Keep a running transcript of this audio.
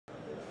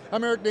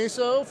I'm Eric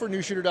Naso for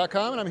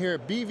Newsshooter.com, and I'm here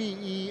at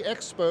BVE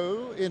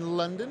Expo in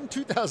London,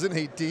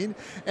 2018.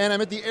 And I'm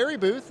at the ARRI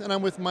booth, and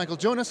I'm with Michael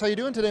Jonas. How you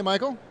doing today,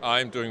 Michael?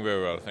 I'm doing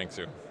very well, thanks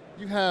you.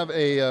 You have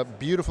a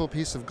beautiful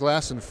piece of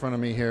glass in front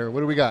of me here. What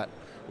do we got?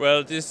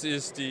 Well, this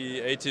is the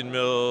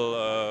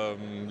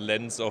 18mm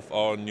lens of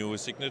our new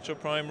Signature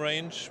Prime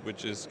range,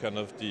 which is kind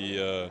of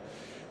the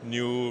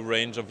new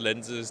range of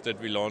lenses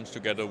that we launched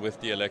together with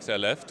the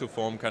LXLF to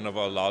form kind of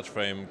our large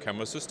frame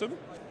camera system.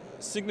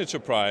 Signature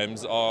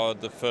Primes are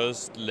the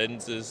first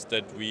lenses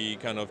that we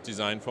kind of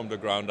designed from the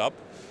ground up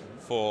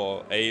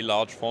for A,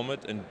 large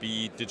format, and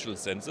B, digital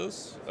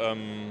sensors.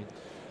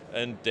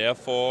 And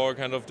therefore,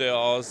 kind of there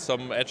are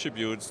some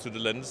attributes to the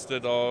lens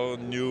that are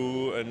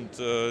new and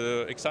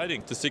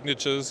exciting. The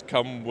signatures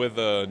come with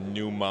a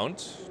new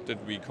mount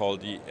that we call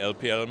the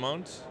LPL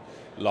mount,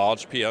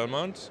 large PL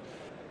mount.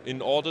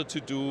 In order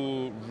to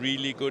do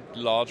really good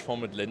large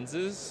format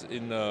lenses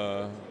in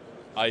an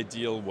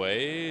ideal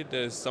way,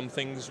 there's some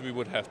things we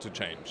would have to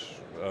change.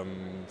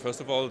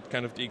 First of all,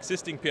 kind of the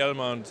existing PL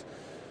mount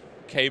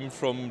came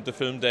from the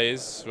film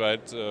days,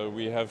 right?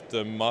 We have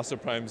the Master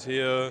Primes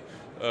here,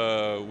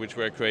 which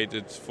were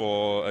created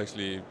for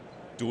actually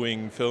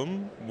doing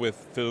film with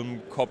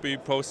film copy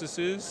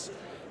processes.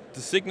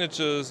 The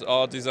signatures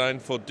are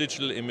designed for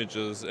digital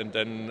images, and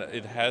then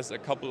it has a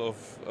couple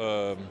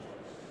of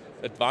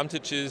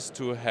advantages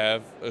to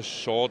have a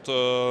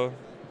shorter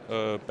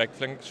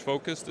backflange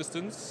focus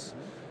distance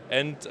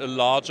and a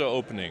larger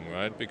opening,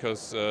 right?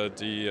 Because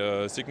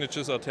the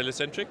signatures are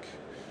telecentric,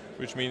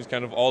 which means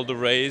kind of all the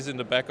rays in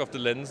the back of the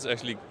lens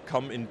actually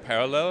come in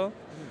parallel.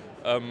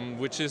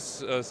 Which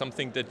is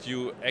something that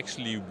you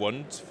actually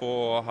want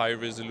for high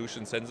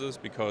resolution sensors,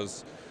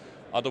 because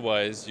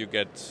otherwise you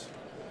get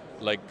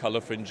like color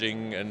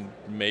fringing and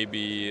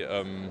maybe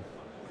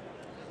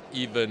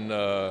even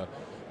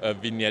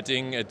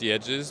vignetting at the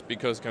edges,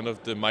 because kind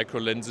of the micro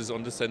lenses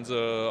on the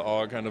sensor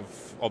are kind of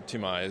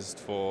optimized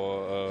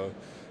for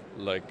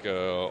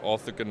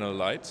orthogonal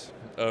light.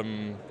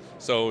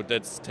 So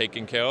that's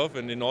taken care of,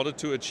 and in order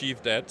to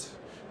achieve that,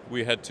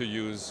 we had to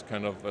use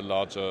kind of a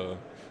larger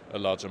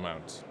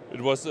mount.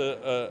 It was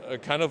a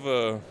kind of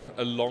a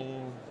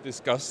long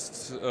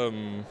discussed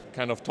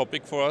kind of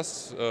topic for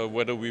us,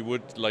 whether we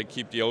would like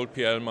keep the old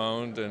PL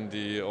mount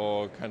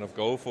or kind of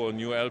go for a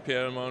new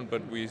LPL mount.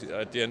 But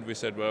at the end we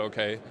said, well,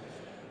 okay,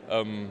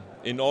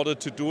 in order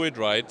to do it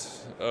right,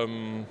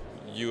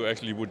 you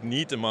actually would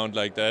need a mount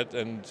like that,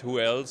 and who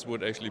else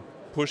would actually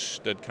push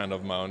that kind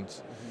of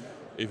mount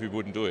if we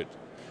wouldn't do it?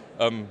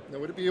 Now,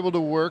 would it be able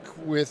to work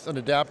with an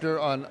adapter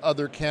on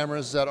other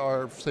cameras that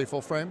are, say,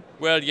 full frame?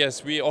 Well,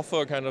 yes, we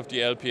offer kind of the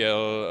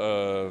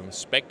LPL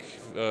spec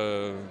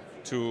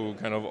to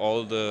kind of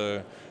all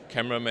the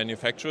camera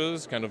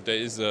manufacturers. Kind of there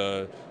is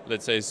a,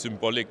 let's say,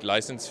 symbolic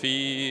license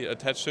fee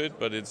attached to it,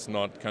 but it's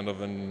not kind of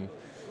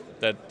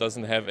that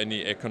doesn't have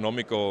any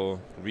economical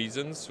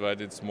reasons,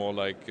 right? It's more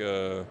like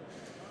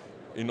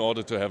in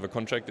order to have a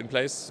contract in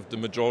place. The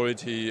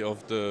majority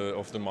of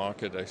the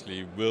market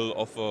actually will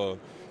offer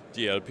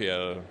the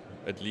LPL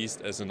at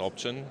least as an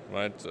option,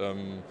 right?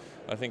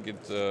 I think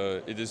it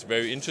is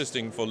very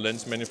interesting for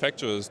lens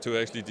manufacturers to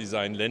actually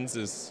design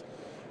lenses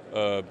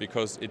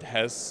because it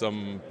has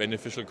some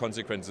beneficial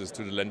consequences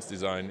to the lens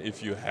design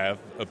if you have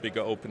a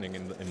bigger opening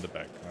in the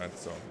back, right?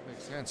 So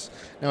makes sense.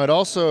 Now it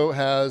also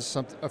has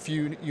a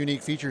few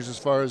unique features as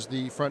far as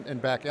the front and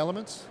back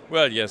elements.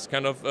 Well, yes,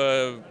 kind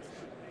of.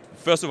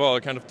 First of all,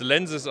 kind of the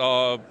lenses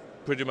are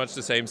pretty much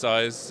the same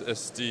size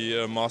as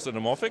the Master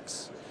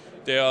Anamorphics.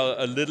 They are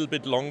a little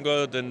bit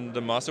longer than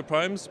the Master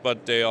Primes,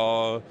 but they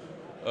are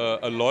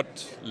a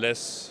lot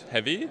less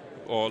heavy.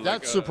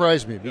 That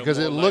surprised me, because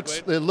it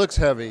looks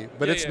heavy,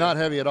 but it's not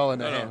heavy at all in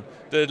the hand.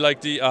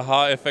 The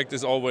aha effect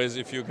is always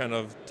if you kind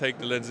of take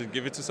the lens and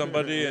give it to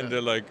somebody, and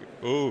they're like,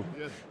 "Oh,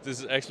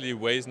 this actually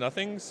weighs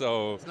nothing."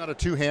 So it's not a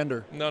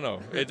two-hander. No.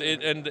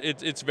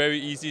 It's very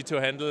easy to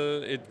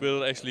handle. It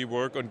will actually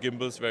work on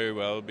gimbals very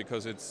well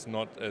because it's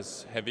not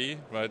as heavy,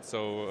 right?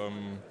 So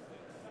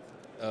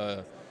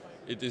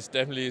it is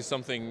definitely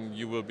something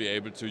you will be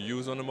able to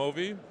use on a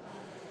movie.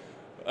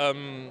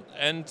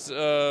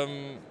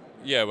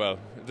 Yeah, well,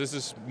 this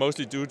is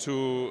mostly due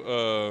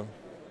to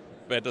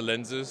better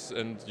lenses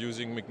and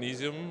using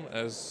magnesium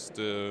as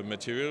the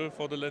material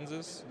for the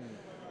lenses.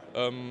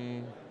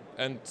 And,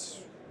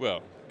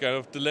 well, kind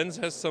of the lens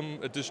has some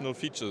additional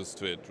features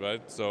to it,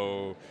 right?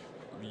 So,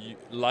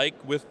 like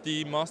with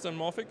the Master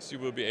Anamorphics, you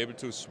will be able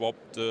to swap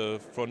the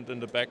front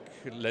and the back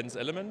lens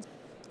elements.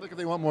 Like if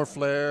they want more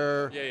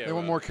flare, they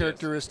want more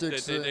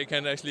characteristics. Yes. They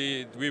can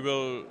actually, we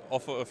will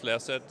offer a flare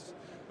set,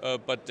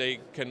 but they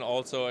can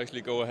also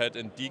actually go ahead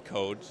and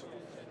decode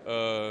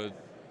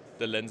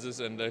the lenses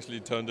and actually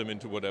turn them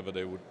into whatever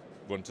they would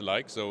want to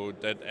like. So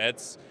that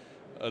adds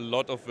a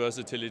lot of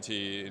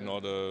versatility in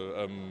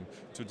order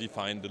to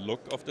define the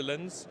look of the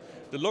lens.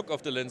 The look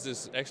of the lens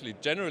is actually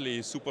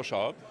generally super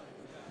sharp,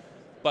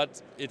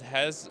 but it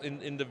has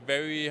in the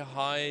very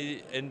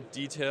high end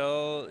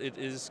detail, it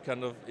is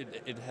kind of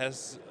it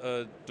has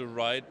the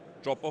right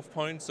drop-off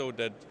point, so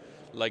that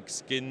like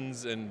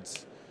skins and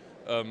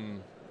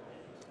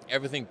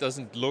everything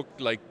doesn't look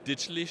like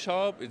digitally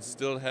sharp. It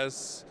still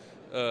has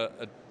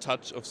a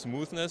touch of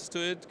smoothness to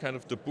it. Kind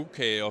of the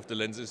bouquet of the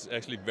lens is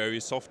actually very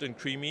soft and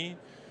creamy,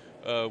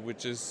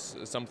 which is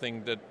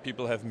something that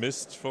people have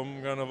missed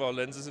from kind of our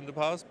lenses in the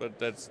past. But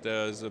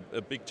there's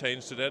a big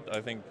change to that.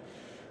 I think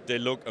they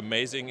look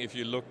amazing. If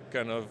you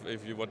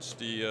watch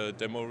the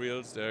demo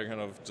reels, they're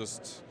kind of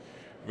just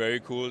very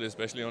cool,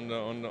 especially on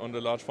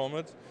the large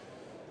format.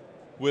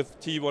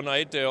 With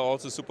T1.8, they are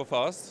also super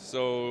fast.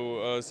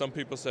 So some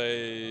people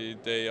say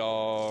they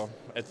are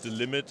at the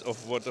limit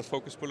of what a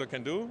focus puller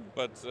can do,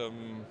 but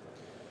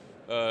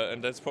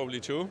and that's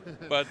probably true.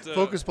 But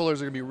focus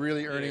pullers are going to be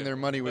really earning their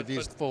money with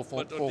these full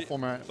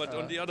format. But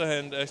on the other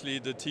hand, actually,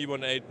 the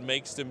T1.8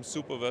 makes them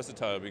super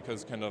versatile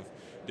because kind of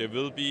there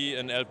will be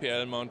an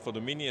LPL mount for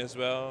the Mini as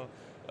well.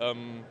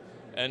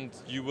 And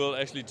you will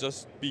actually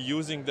just be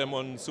using them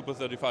on Super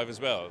 35 as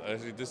well.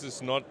 Actually, this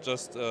is not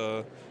just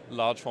a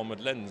large format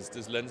lens.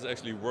 This lens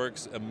actually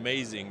works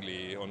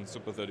amazingly on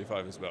Super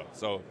 35 as well.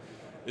 So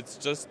it's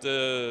just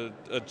a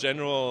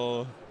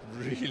general,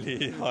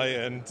 really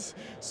high-end,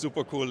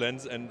 super cool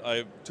lens. And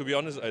to be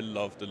honest, I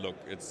love the look.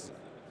 It's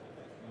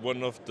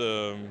one of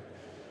the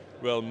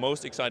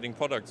most exciting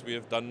products we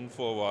have done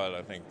for a while.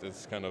 I think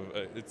this kind of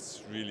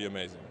it's really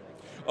amazing.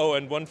 Oh,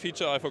 and one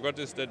feature I forgot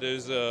is that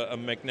there's a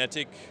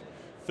magnetic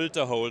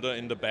filter holder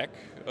in the back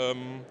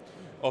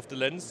of the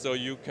lens, so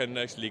you can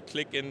actually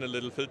click in a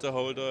little filter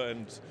holder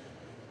and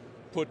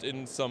put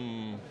in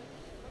some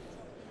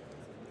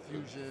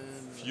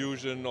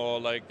fusion or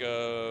like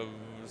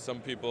some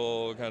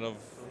people kind of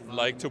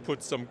like to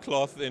put some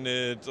cloth in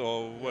it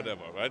or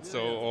whatever, right? So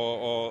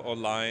or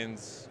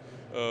lines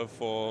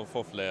for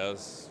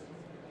flares.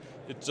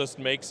 It just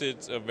makes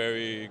it a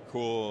very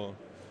cool,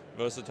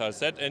 versatile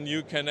set, and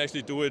you can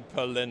actually do it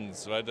per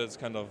lens, right? That's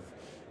kind of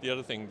the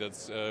other thing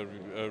that's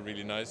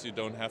really nice. You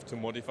don't have to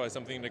modify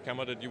something in the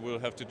camera that you will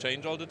have to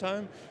change all the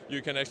time.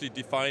 You can actually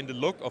define the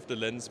look of the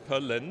lens per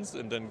lens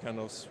and then kind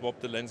of swap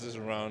the lenses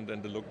around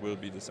and the look will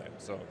be the same.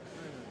 So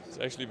it's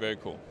actually very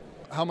cool.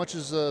 How much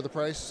is the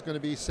price going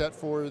to be set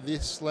for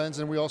this lens?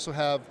 And we also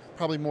have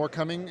probably more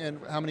coming, and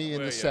how many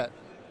in the set?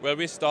 Well,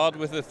 we start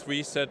with a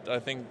 3 set, I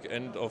think,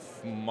 end of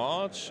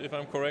March, if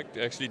I'm correct.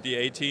 Actually, the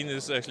 18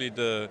 is actually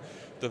the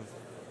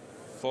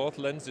 4th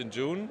lens in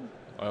June.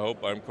 I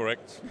hope I'm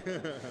correct.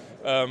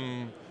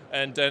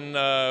 And then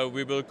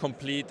we will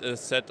complete a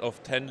set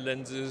of 10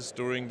 lenses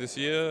during this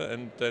year,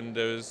 and then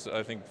there's,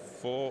 I think,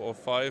 4 or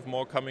 5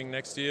 more coming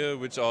next year,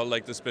 which are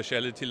like the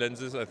specialty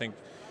lenses, I think.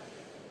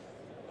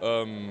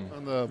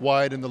 On the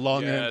wide and the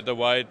long end? Yeah, the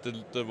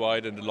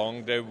wide and the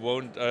long. They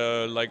won't,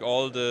 like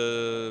all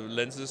the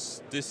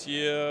lenses this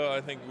year, I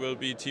think, will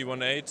be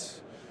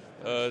T1.8.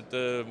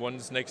 The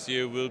ones next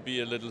year will be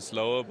a little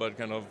slower, but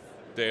kind of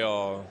they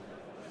are,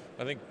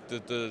 I think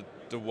the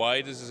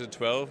widest is a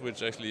 12,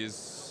 which actually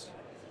is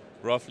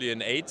roughly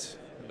an 8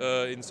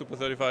 in Super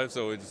 35,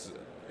 so it's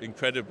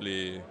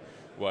incredibly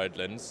wide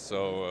lens.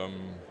 So.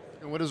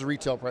 And what is the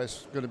retail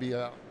price going to be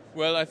at?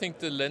 Well, I think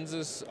the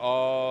lenses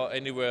are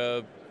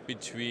anywhere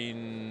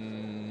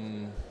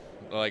between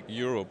like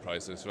Euro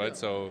prices, right? Yeah.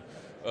 So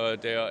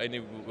they are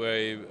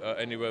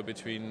anywhere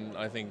between,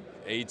 I think,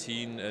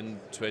 18 and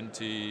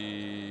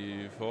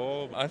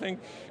 24. I think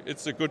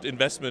it's a good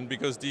investment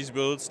because these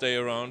will stay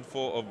around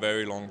for a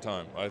very long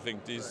time. I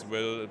think these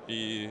will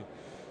be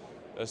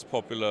as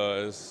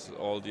popular as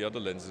all the other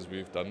lenses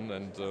we've done,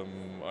 and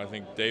I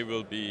think they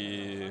will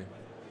be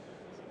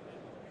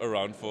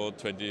around for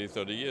 20,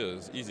 30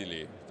 years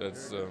easily.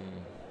 That's,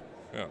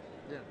 yeah.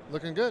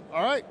 Looking good.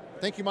 All right.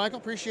 Thank you, Michael.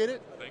 Appreciate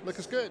it. Thanks.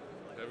 Looking good.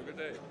 Have a good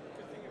day.